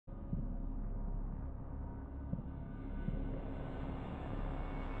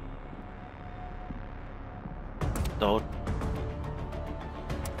though.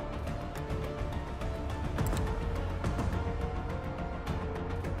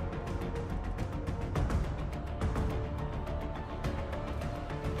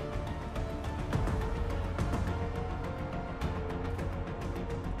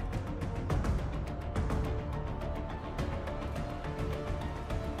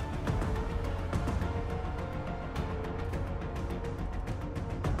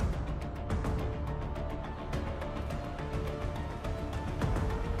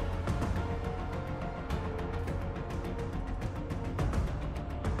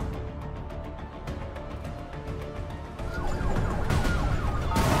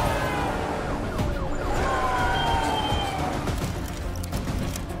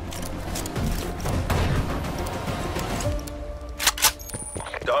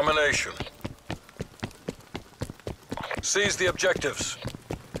 Domination. Seize the objectives.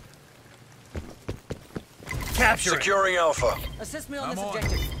 Capture Securing Alpha. Assist me on this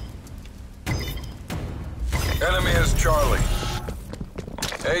objective. Enemy is Charlie.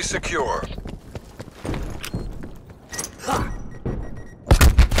 A secure.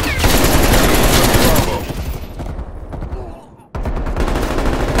 Bravo.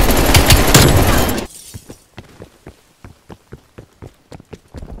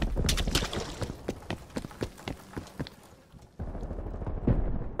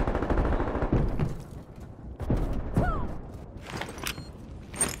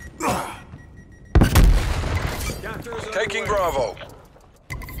 Taking Bravo.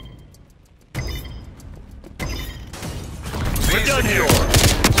 We're done here.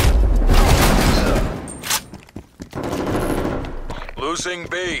 Losing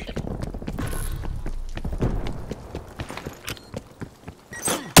B.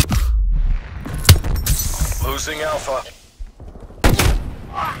 Losing Alpha.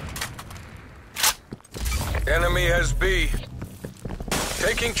 Enemy has B.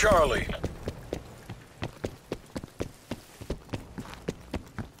 Taking Charlie.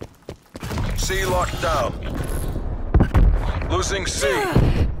 C locked down. Losing C.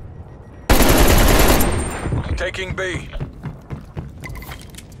 Taking B.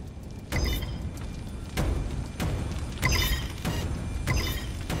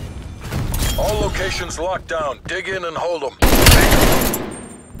 All locations locked down. Dig in and hold them.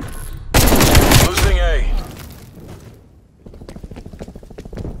 Losing A.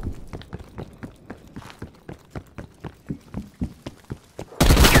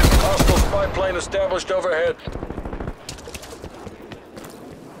 Hostile spy plane established overhead.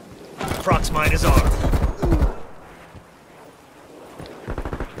 Proxmine is armed.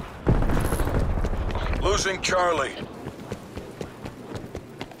 Losing Charlie.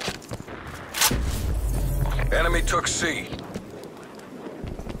 Enemy took C.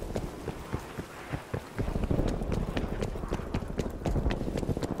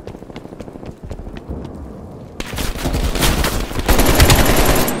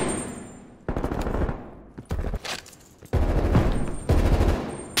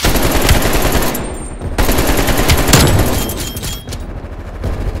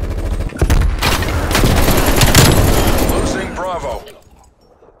 Losing Bravo.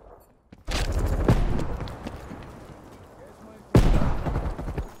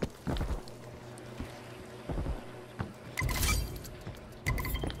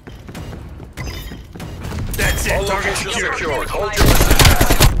 That's it. All Target locations secured. secured. Hold your position.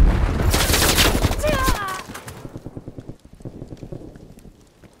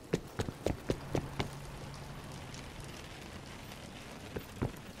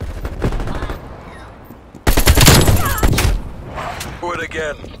 Do it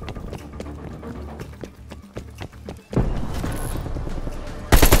again.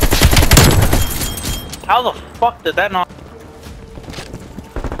 How the fuck did that not?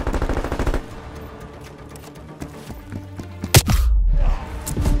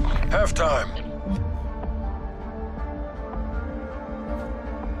 Halftime.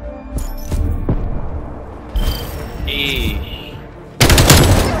 Eesh.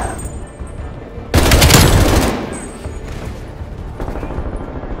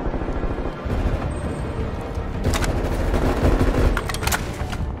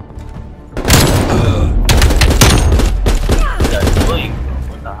 That's really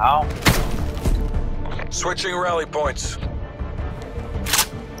what the hell? Switching rally points.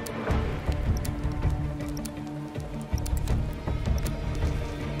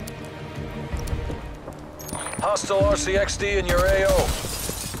 Hostile RCXD in your AO.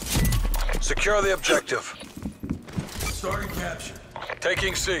 Secure the objective. Starting capture.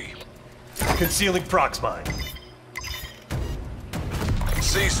 Taking C. Concealing Proxmine.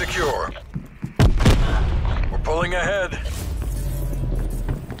 C secure. We're pulling ahead.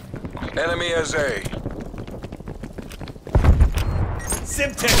 Enemy has A.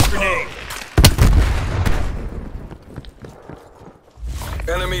 Simtex grenade.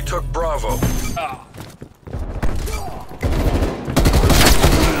 Enemy took Bravo.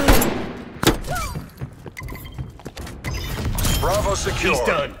 Bravo secure. He's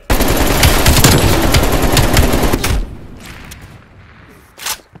done.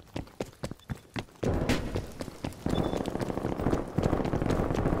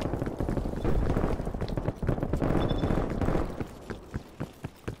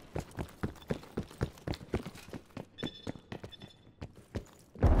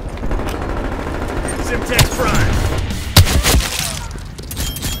 Simtex prime.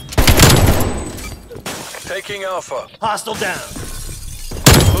 Taking Alpha. Hostile down.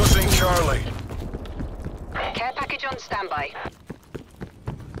 Losing Charlie. Care package on standby.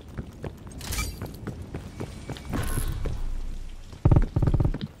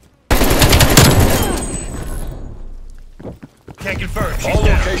 Can't confirm. She's All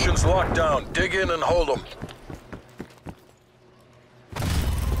down. locations locked down. Dig in and hold them.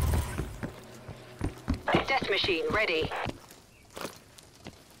 Death machine ready.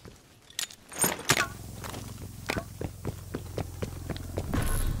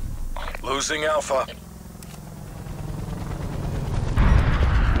 Losing Alpha.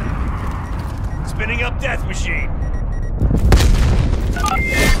 Spinning up death machine.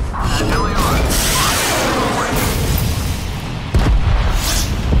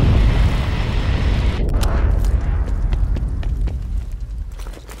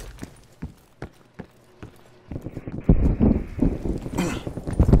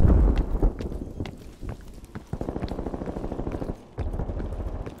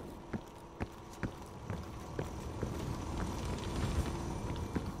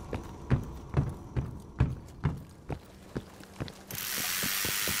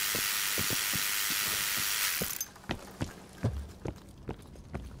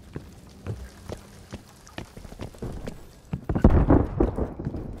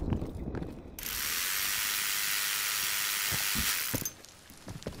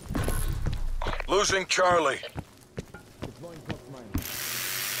 Losing Charlie.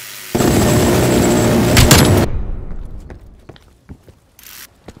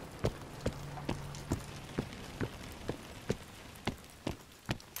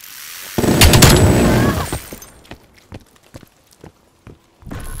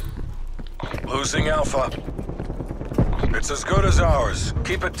 Losing Alpha. It's as good as ours.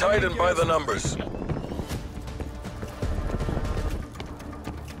 Keep it tight and by the numbers.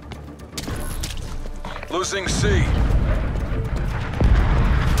 Losing C.